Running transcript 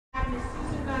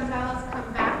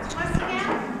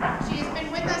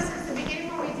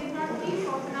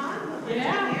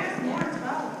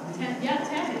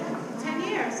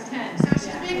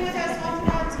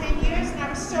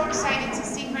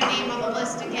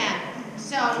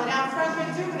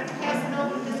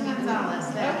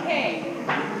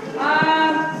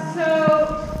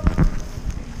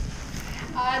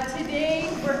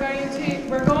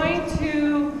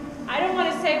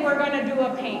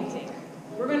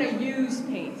to use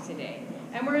paint today.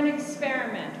 And we're going to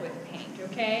experiment with paint,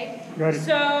 okay? Got it.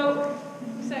 So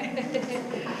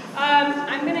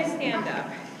I'm going to stand up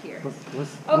here.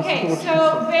 Okay,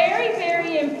 so very,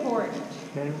 very important.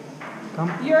 Okay.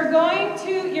 Come. You're going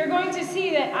to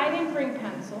see that I didn't bring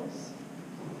pencils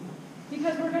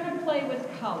because we're going to play with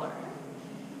color.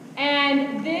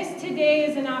 And this today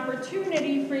is an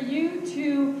opportunity for you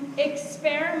to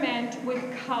experiment with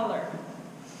color.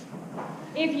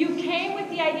 If you came with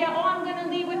the idea, oh, I'm going to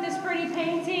leave with this pretty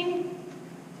painting,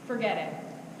 forget it.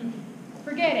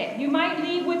 Forget it. You might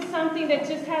leave with something that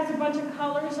just has a bunch of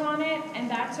colors on it, and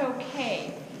that's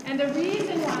okay. And the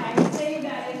reason why I say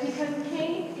that is because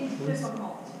paint is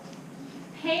difficult.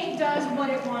 Paint does what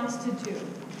it wants to do,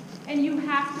 and you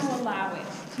have to allow it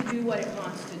to do what it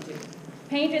wants to do.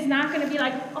 Paint is not going to be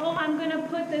like, oh, I'm going to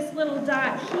put this little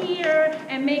dot here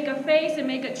and make a face and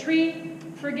make a tree.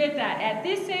 Forget that. At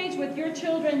this age, with your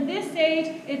children, this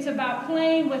age, it's about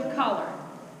playing with color.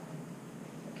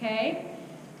 Okay?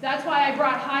 That's why I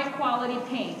brought high-quality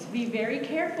paints. Be very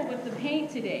careful with the paint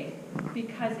today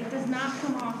because it does not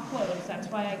come off clothes. That's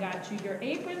why I got you your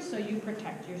apron so you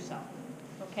protect yourself.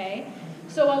 Okay?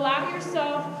 So allow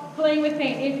yourself playing with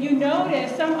paint. If you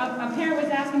notice, a parent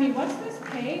was asking me, what's this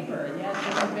paper? Yes,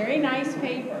 it's a very nice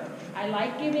paper. I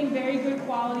like giving very good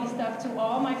quality stuff to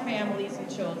all my families and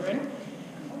children.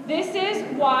 This is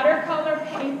watercolor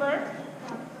paper.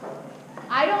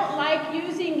 I don't like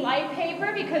using light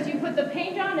paper because you put the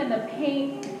paint on and the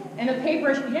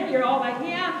paper, yeah, you're all like,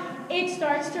 yeah, it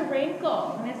starts to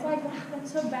wrinkle. And it's like, wow,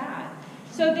 that's so bad.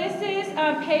 So this is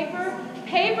paper.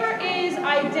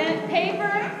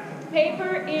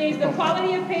 The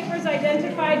quality of paper is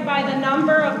identified by the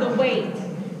number of the weight.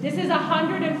 This is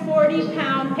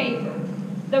 140-pound paper.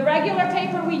 The regular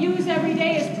paper we use every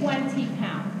day is 20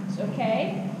 pounds,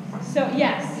 okay? So,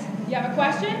 yes. You have a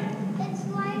question? It's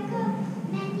like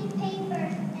many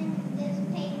papers in this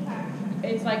paper.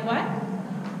 It's like what?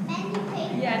 Many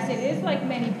papers. Yes, it is like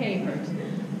many papers.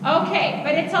 Okay,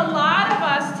 but it's a lot of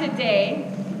us today.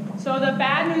 So the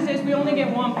bad news is we only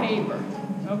get one paper,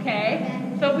 okay?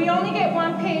 So we only get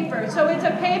one paper. So it's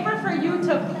a paper for you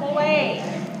to play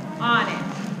on it.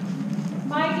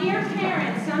 My dear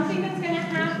parents, something that's going to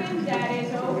happen that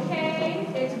is okay,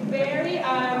 it's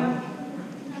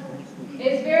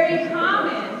very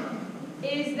common,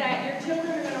 is that your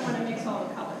children are going to want to mix all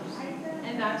the colors.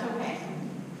 And that's okay.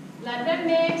 Let them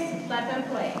mix, let them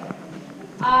play.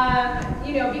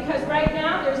 Because right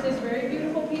now there's this very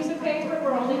beautiful piece of paper,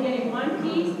 we're only getting one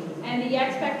piece, and the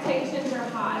expectations are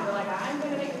high. We're like, I'm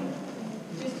going to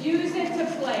just use it to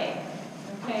play,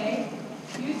 okay?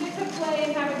 Use it to play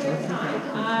and have a good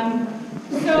time.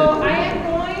 So I am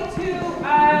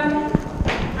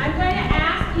going to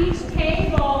ask each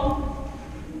table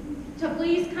to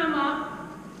please come up.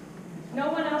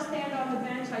 No one else stand on the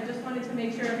bench. I just wanted to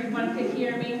make sure everyone could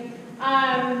hear me.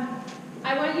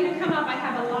 I want you to come up. I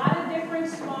have a lot of different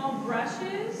small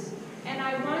brushes, and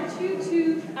I want you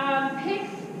to pick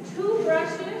 2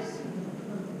 brushes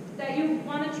that you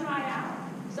want to try out.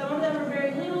 Some of them are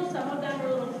very little, some of them are a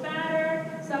little fatter,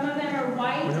 some of them are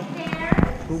white hair,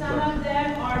 some of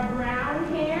them are brown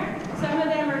hair, some of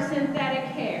them are synthetic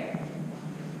hair.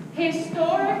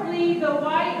 Historically, the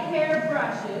white hair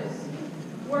brushes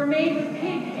were made with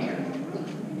pig hair,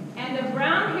 and the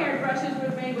brown hair brushes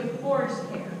were made with horse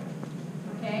hair.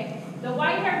 Okay? The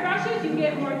white hair brushes, you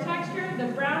get more texture. The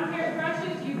brown hair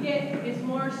brushes, it's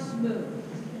more smooth.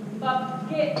 But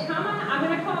come on, I'm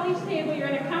going to call each table. You're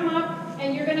going to come up,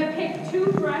 and you're going to pick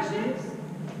 2 brushes,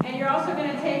 and you're also going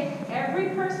to take, every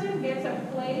person gets a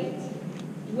plate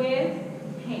with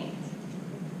paint.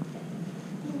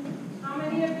 How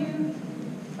many of you?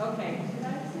 Okay.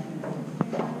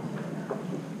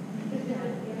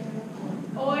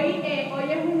 Hoy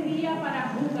es un día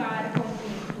para jugar con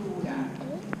pintura.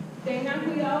 Tengan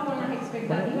cuidado con las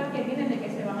expectativas que tienen de que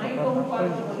se van a ir con un cuadro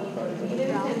bonito. Miren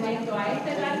el segmento. A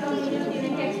este edad los niños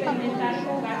tienen que experimentar y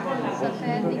jugar con la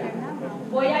pintura.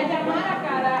 Voy a llamar a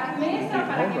cada mesa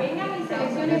para que vengan y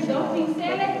seleccionen 2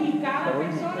 pinceles y cada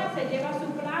persona se lleva su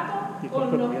plato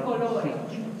con los colores.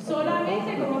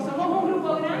 Solamente, como somos un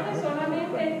grupo grande, solamente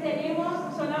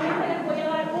les voy a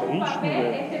dar un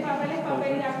papel. Este papel es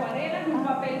papel de acuarela, es un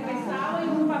papel pesado y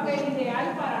un papel ideal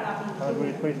para la pintura.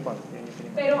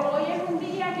 Pero hoy es un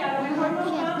día que a lo mejor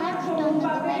nos vamos con un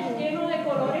papel lleno de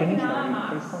colores y nada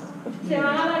más. Se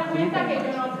van a dar cuenta que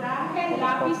yo no traje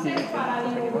lápices para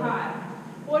dibujar.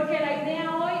 Porque la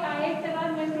idea hoy, a esta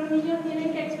edad, nuestros niños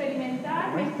tienen que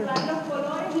experimentar, mezclar los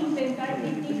colores, intentar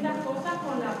distintas cosas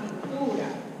con la pintura,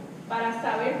 para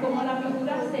saber cómo la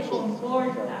pintura se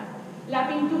comporta. La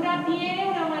pintura tiene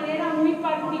una manera muy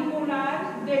particular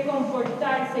de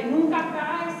comportarse. Nunca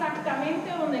cae exactamente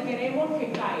donde queremos que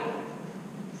caiga.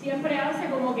 Siempre hace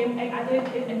como que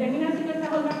termina haciendo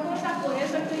estas otras cosas. Por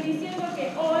eso estoy diciendo que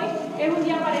hoy es un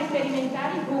día para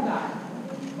experimentar y jugar.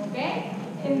 ¿Ok?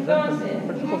 Entonces,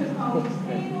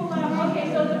 okay,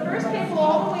 so the first table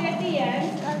all the way at the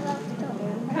end.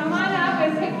 Come on up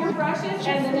and pick your brushes,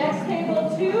 and the next table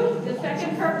too, the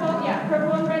second purple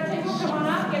and red table, come on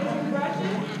up, get your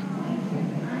brushes.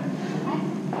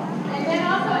 And then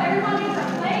also everyone gets a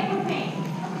plate with paint.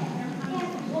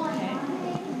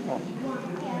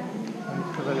 Они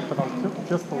сказали потом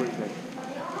все столы взять.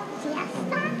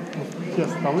 Все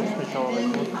столы сначала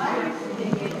возьмут.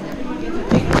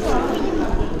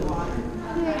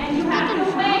 And you have to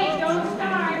wait, don't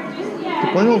start just yet. Ты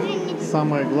понял?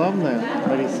 Самое главное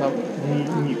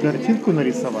не картинку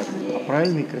нарисовать, а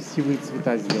правильные красивые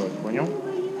цвета сделать. Понял?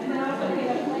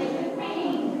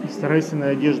 И старайся на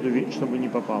одежду, чтобы не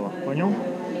попало. Понял?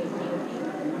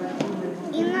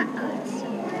 И на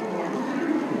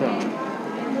Да.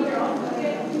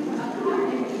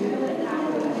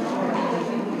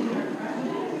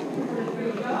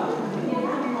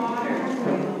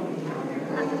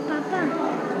 Папа,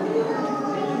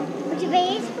 у тебя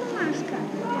есть бумажка?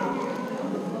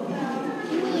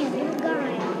 Нет,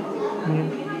 другая.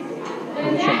 Нет. The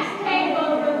next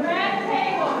table, the red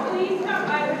table, please come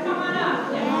on up.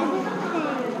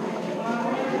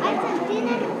 Артем, ты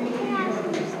на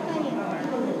красном столе.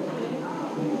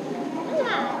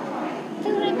 Ладно, ты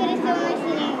уже перестала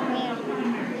синенькую.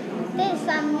 Ты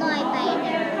со мной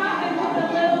пойдешь.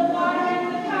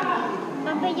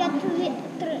 Папа, я четыре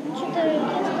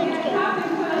кисточки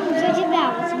за тебя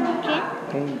возьму, окей?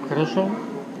 Ну, хорошо.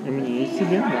 И мне, и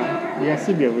себе, да. Я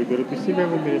себе выберу, ты себе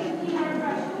выберешь.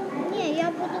 Не,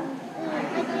 я буду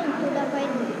один туда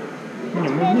пойду. Не,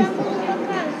 мы Я там вместе. буду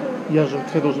показывать. Я же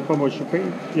тебе должен помочь.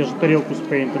 Я же тарелку с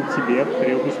пейнтом тебе,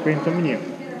 тарелку с пейнтом мне.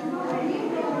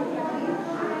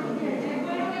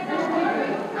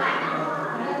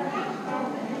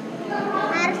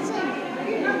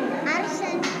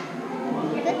 Арсен.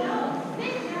 Да,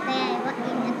 я его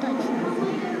имя точно.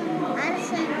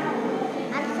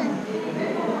 Арсен.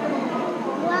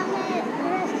 Главное,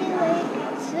 красивые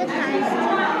цвета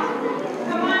сделать.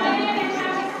 Come on in and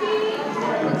have a seat.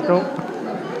 Let's go.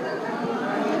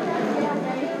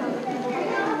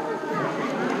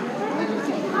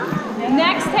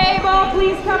 Next table,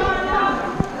 please come on up.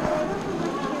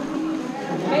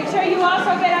 Make sure you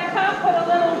also get a cup, put a